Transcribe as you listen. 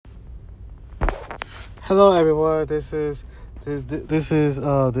Hello, everyone. This is Aerospace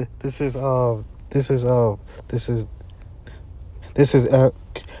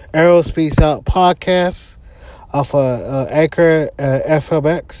Out podcast off Anchor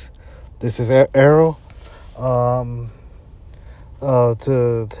FMX. This is Aero. Um,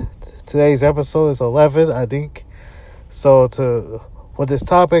 to today's episode is 11, I think. So what this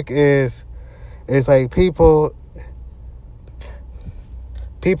topic is like people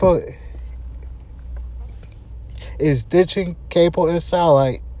is ditching cable and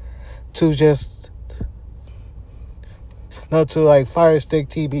satellite to like Fire Stick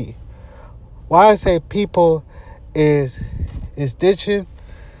TV. Why I say people is ditching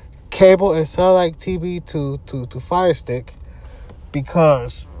cable and satellite TV to Fire Stick,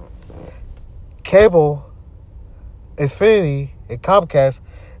 because cable, Xfinity and Comcast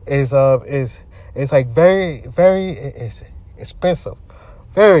is like very is expensive,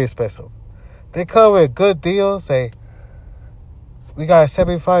 very expensive. They come with good deals. Say, we got a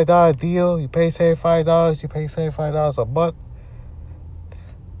 $75 deal. You pay $75. You pay $75 a month,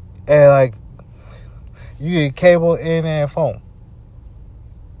 and like you get cable, internet, and phone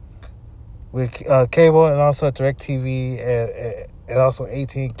with cable, and also DirecTV and also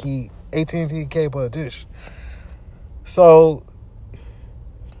AT&T cable and dish. So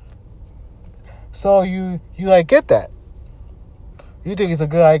you like get that. You think it's a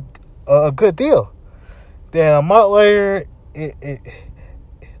good deal. Then a month later,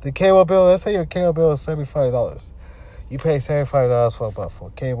 the cable bill. Let's say your cable bill is $75. You pay $75 for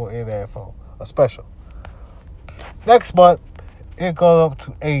cable, internet, phone, a special. Next month, it goes up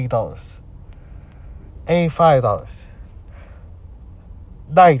to $80, $85,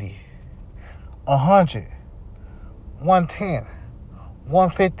 $90, $100, $110,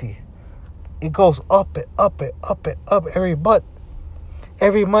 $150. It goes up and up and up and up every month.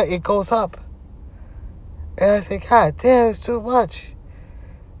 Every month it goes up. And I say, God damn, it's too much.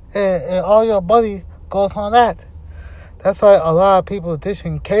 And all your money goes on that. That's why a lot of people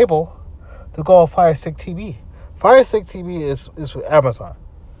dishing cable to go on Fire Stick TV. Fire Stick TV is with Amazon.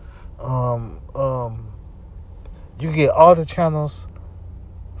 You get all the channels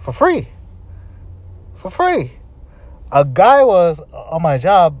for free. A guy was on my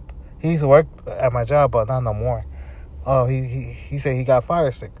job. He used to work at my job, but not no more. He said he got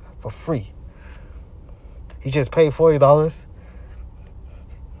Fire Stick for free. He just paid $40.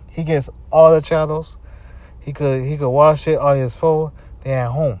 He gets all the channels. He could watch it on his phone. They at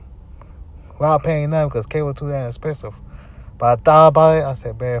home without paying them, because cable too damn expensive. But I thought about it. I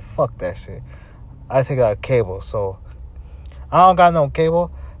said, man, fuck that shit. I take out cable. So I don't got no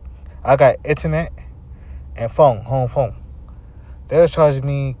cable. I got internet and phone, home phone. They was charging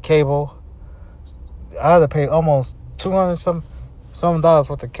me cable. I had to pay almost $200 some dollars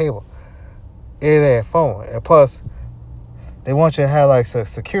worth of cable, internet, phone, and plus they want you to have like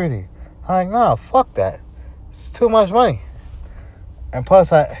security. I'm like, nah, fuck that. It's too much money. And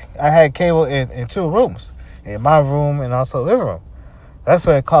plus, I had cable in two rooms, in my room and also living room. That's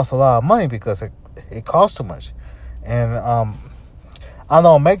why it costs a lot of money, because it costs too much. And I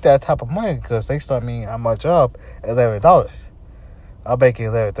don't make that type of money, because they start me at my job at $11. I'm making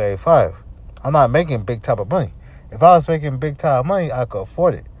 $11.35. I'm not making big type of money. If I was making big type of money, I could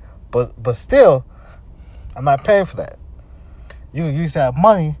afford it. But still, I'm not paying for that. You can use that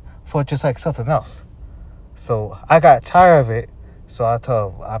money for just like something else. So I got tired of it. So I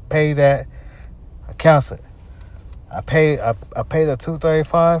paid that. I canceled it. I paid the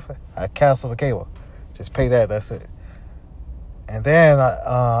 $235. I canceled the cable. Just pay that. That's it. And then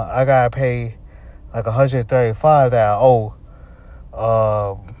I gotta pay like $135 that I owe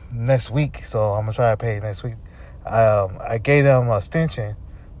next week. So I'm gonna try to pay next week. I gave them an extension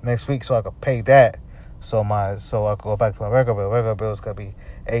next week so I could pay that. So I could go back to my regular bill. Regular bill is gonna be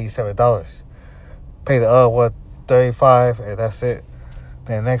 $87. Pay the $35, and that's it.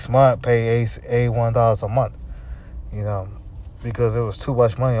 Then next month pay $81 a month. Because it was too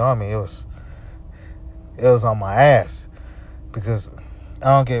much money on me. It was on my ass, because I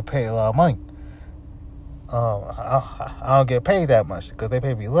don't get paid a lot of money. I don't get paid that much, because they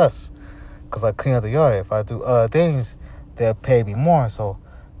pay me less, because I clean up the yard. If I do other things, they'll pay me more. So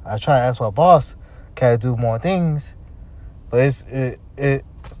I try to ask my boss, can I do more things? But it's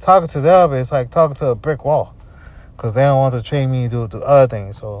talking to them, it's like talking to a brick wall, because they don't want to train me to do other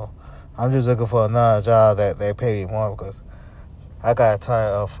things. So I'm just looking for another job that they pay me more, because I got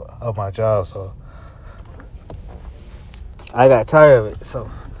tired of my job. So I got tired of it. So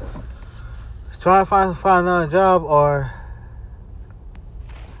trying to find another job, or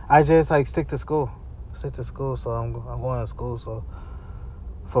I just like stick to school. So I'm going to school. So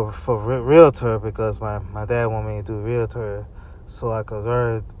realtor because my dad wanted me to do realtor so I could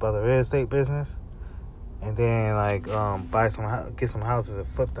learn about the real estate business, and then like get some houses and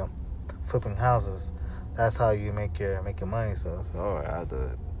flip them, flipping houses. That's how you make your money. So I said, all right, I'll do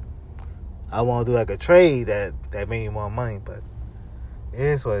it. I want to do like a trade that made me more money, but it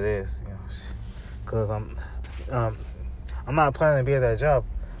is what it is, Because I'm not planning to be at that job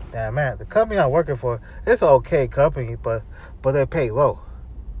that I'm at. The company I'm working for, it's an okay company, but they pay low.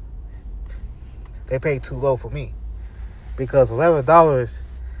 They pay too low for me. Because $11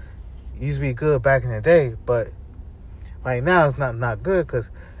 used to be good back in the day, but right now it's not good because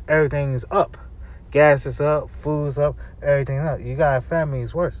everything is up. Gas is up, food's up, everything up. You got a family,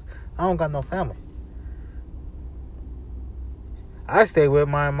 it's worse. I don't got no family. I stay with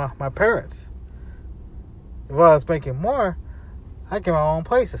my parents. If I was making more, I get my own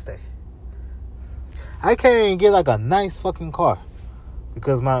place to stay. I can't even get like a nice fucking car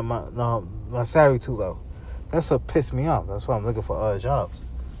because my salary too low. That's what pissed me off. That's why I'm looking for other jobs.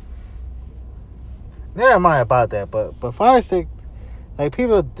 Never mind about that, but Fire Stick, like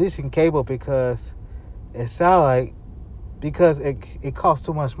people dissing cable because it sound like because it costs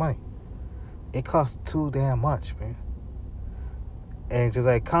too much money. It costs too damn much, man. And just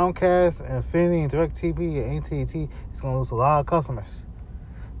like Comcast, Infinity, and DirecTV, and AT&T, it's gonna lose a lot of customers.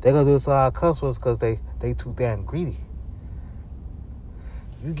 They're gonna lose a lot of customers because they too damn greedy.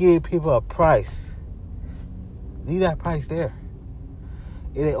 You give people a price, leave that price there.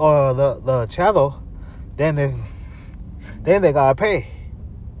 Or the channel, then they gotta pay.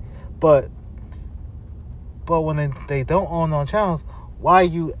 But when they don't own no channels, why are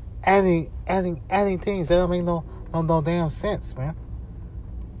you adding things that don't make no damn sense, man?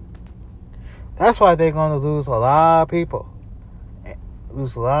 That's why they're gonna lose a lot of people.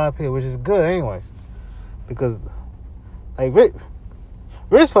 Which is good anyways. Because like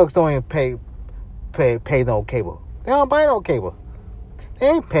rich folks don't even pay no cable. They don't buy no cable. They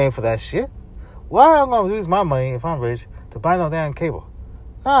ain't paying for that shit. Why am I gonna use my money if I'm rich to buy no damn cable?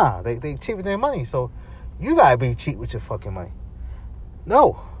 Nah, they cheap with their money, so you gotta be cheap with your fucking money.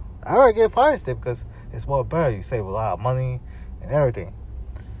 No, I gotta get Fire Stick because it's more better. You save a lot of money and everything.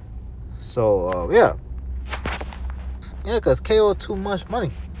 So yeah, because cable too much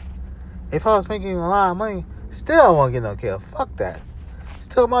money. If I was making a lot of money, still I won't get no cable. Fuck that. It's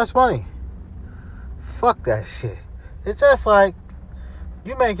too much money. Fuck that shit. It's just like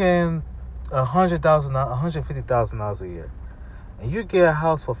you making $150,000 a year, and you get a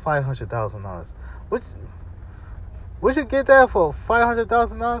house for $500,000. Would you get that for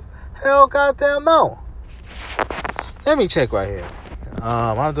 $500,000? Hell, goddamn no. Let me check right here.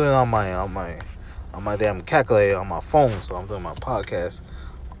 I'm doing it on my damn calculator on my phone, so I'm doing my podcast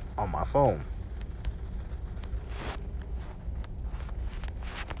on my phone.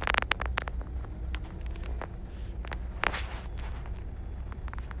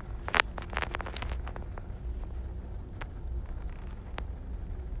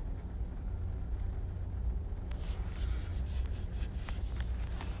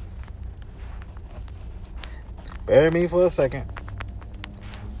 Bear me for a second.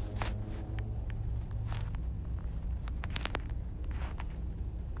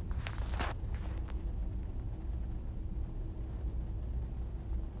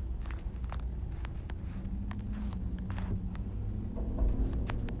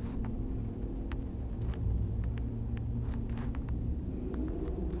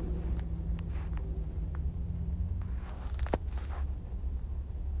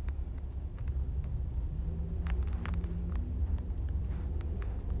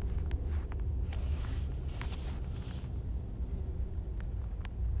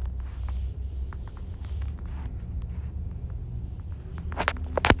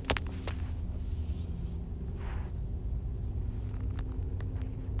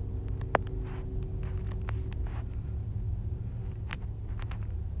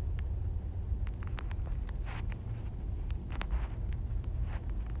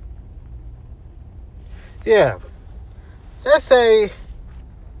 Yeah. Let's say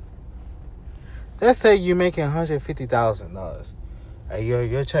you're making $150,000. And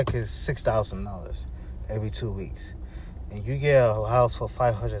your check is $6,000 every 2 weeks. And you get a house for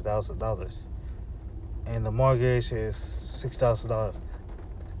 $500,000. And the mortgage is $6,000.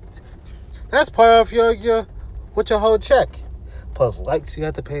 That's part of your whole check. Plus lights you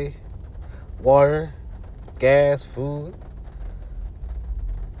have to pay, water, gas, food,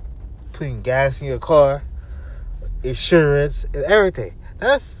 putting gas in your car, insurance, and everything.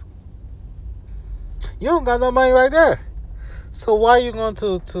 You don't got no money right there. So why are you going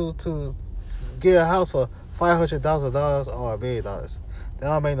to get a house for $500,000 or $1 million? That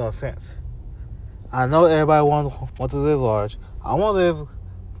don't make no sense. I know everybody want to live large. I want to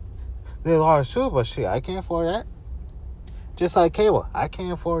live large too, but shit, I can't afford that. Just like cable. I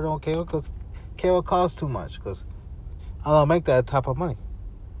can't afford no cable because cable costs too much because I don't make that type of money.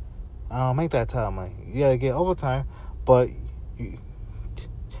 You gotta get overtime, but you're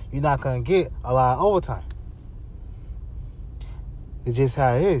not gonna get a lot of overtime. It's just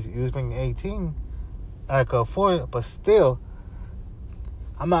how it is. You was making 18, I could afford it, but still,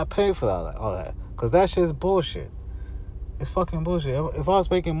 I'm not paying for all that. Because that shit's bullshit. It's fucking bullshit. If I was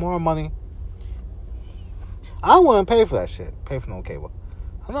making more money, I wouldn't pay for that shit. Pay for no cable.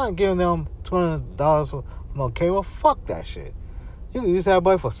 I'm not giving them $200 for no cable. Fuck that shit. You can use that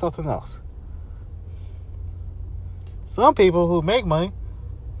money for something else. Some people who make money,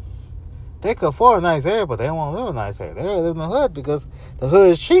 they could afford a nice area, but they don't want to live in a nice area. They live in the hood because the hood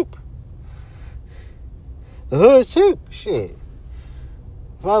is cheap. The hood is cheap. Shit.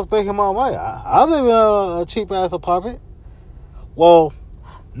 If I was making more money, I live in a cheap-ass apartment. Well,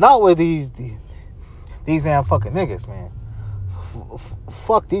 not with these damn fucking niggas, man.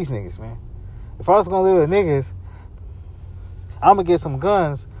 Fuck these niggas, man. If I was going to live with niggas, I'm going to get some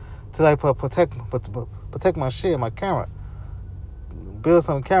guns to, like, protect my shit, my camera. Build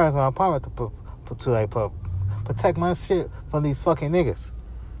some cameras in my apartment to protect my shit from these fucking niggas.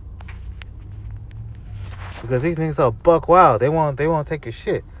 Because these niggas are buck wild. They want to take your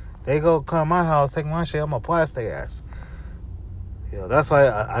shit. They go come to my house, take my shit. I'm gonna blast their ass. That's why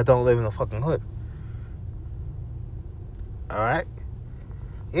I don't live in the fucking hood. All right.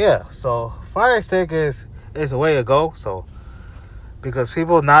 Yeah. So Fire Stick is the way to go. So because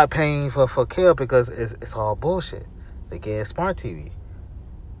people not paying for cable because it's all bullshit. They get a smart TV.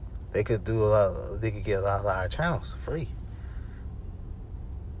 They could do They could get a lot of channels free.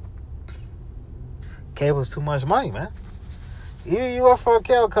 Cable's too much money, man. Even you work for a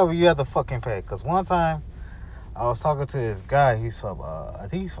cable company, you have to fucking pay. Because one time, I was talking to this guy. He's from, I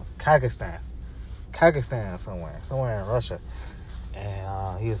think he's from Kazakhstan somewhere in Russia.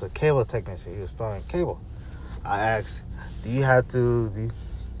 And he's a cable technician. He was starting cable. I asked, do you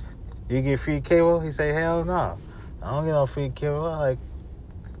get free cable? He said, hell no. I don't get no free cable. I'm like,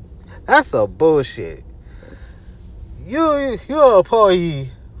 that's a bullshit. You're an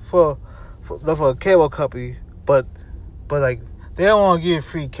employee for a cable company, but like they don't want to give you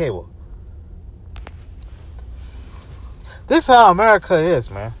free cable. This is how America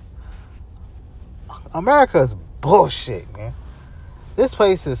is, man. America is bullshit, man. This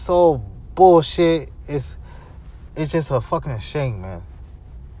place is so bullshit. It's just a fucking shame, man.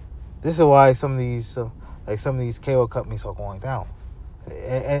 This is why some of these cable companies are going down,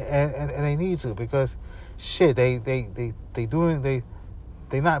 and they need to because shit they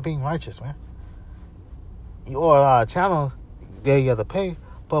not being righteous, man. You order a lot of channels, yeah, you have to pay,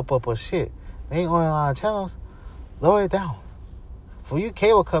 but shit, they ain't ordering a lot of channels. Lower it down. For you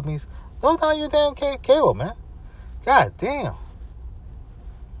cable companies, lower down your damn cable, man. God damn.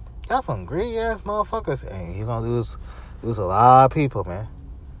 Y'all some greedy ass motherfuckers, and you're gonna lose a lot of people, man.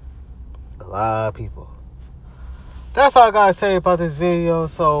 A lot of people. That's all I gotta say about this video.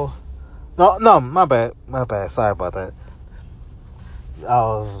 So, no, my bad. Sorry about that.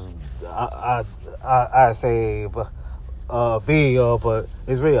 I say a video, but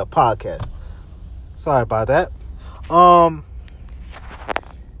it's really a podcast. Sorry about that.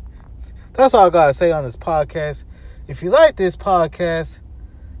 That's all I gotta say on this podcast. If you like this podcast,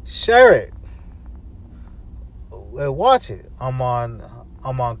 share it and watch it. I'm on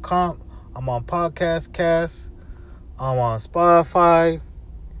Podcast Cast. I'm on Spotify.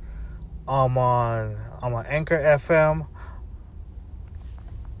 I'm on Anchor FM.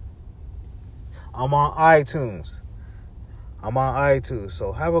 I'm on iTunes.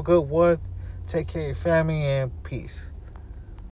 So have a good one. Take care of your family and peace.